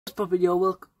What's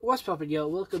poppin', yo?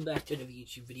 Welcome back to another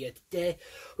YouTube video. Today,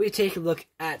 we're taking a look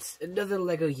at another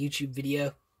LEGO YouTube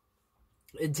video.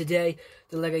 And today,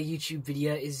 the LEGO YouTube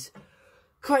video is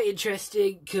quite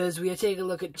interesting because we are taking a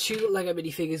look at two LEGO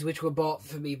minifigures which were bought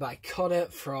for me by Connor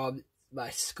from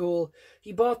my school.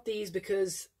 He bought these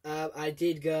because I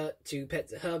did go to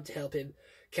Pets at Home to help him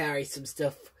carry some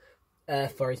stuff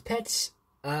for his pets.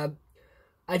 I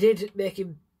didn't make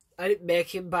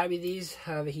him buy me these,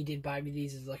 however he did buy me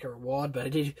these as like a reward, but I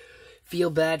did feel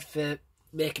bad for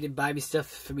making him buy me stuff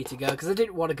for me to go, because I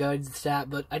didn't want to go in the start,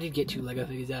 but I did get two LEGO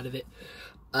figures out of it.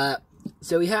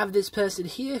 So we have this person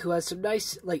here who has some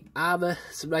nice like armor,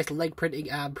 some nice leg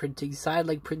printing, arm printing, side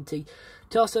leg printing,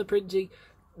 torso printing,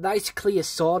 nice clear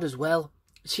sword as well.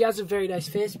 She has a very nice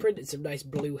face print and some nice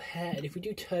blue hair, and if we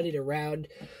do turn it around,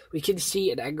 we can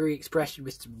see an angry expression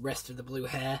with the rest of the blue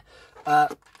hair.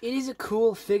 It is a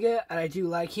cool figure, and I do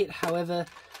like it. However,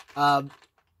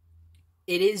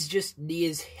 it is just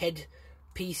Nia's head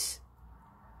piece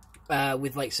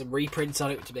with like some reprints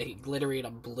on it to make it glittery and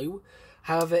on blue.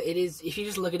 However, it is, if you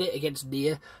just look at it against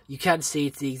Nia, you can see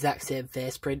it's the exact same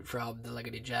face print from the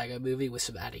LEGO Ninjago movie with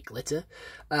some added glitter.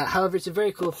 However, it's a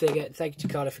very cool figure. Thank you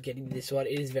to Connor for getting me this one.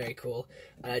 It is very cool,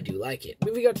 and I do like it.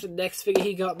 Moving on to the next figure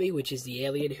he got me, which is the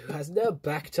alien, who has no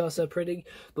back torso printing,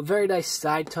 but very nice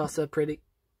side torso printing.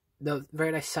 No,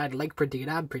 very nice side leg printing and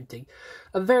arm printing.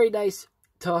 A very nice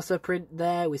torso print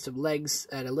there with some legs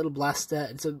and a little blaster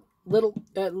and some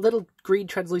little green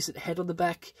translucent head on the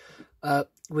back.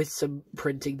 With some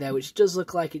printing there, which does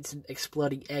look like it's an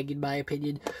exploding egg in my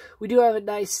opinion. We do have a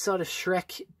nice sort of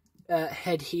Shrek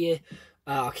head here,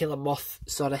 Killer Moth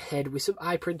sort of head with some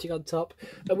eye printing on top.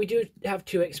 And we do have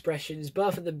two expressions,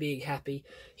 both of them being happy.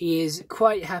 He is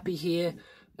quite happy here,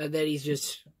 and then he's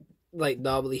just like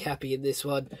normally happy in this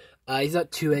one. He's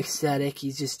not too ecstatic,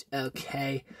 he's just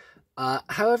okay.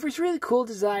 However, it's really cool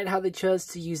design how they chose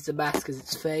to use the mask as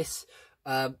its face.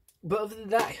 But other than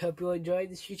that, I hope you all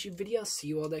enjoyed this YouTube video. See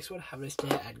you all next one. Have a nice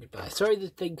day and goodbye. Sorry the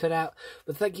thing cut out,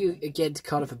 but thank you again to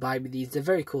Connor for buying me these. They're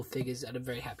very cool figures, and I'm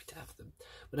very happy to have them.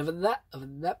 But other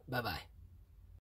than that, bye-bye.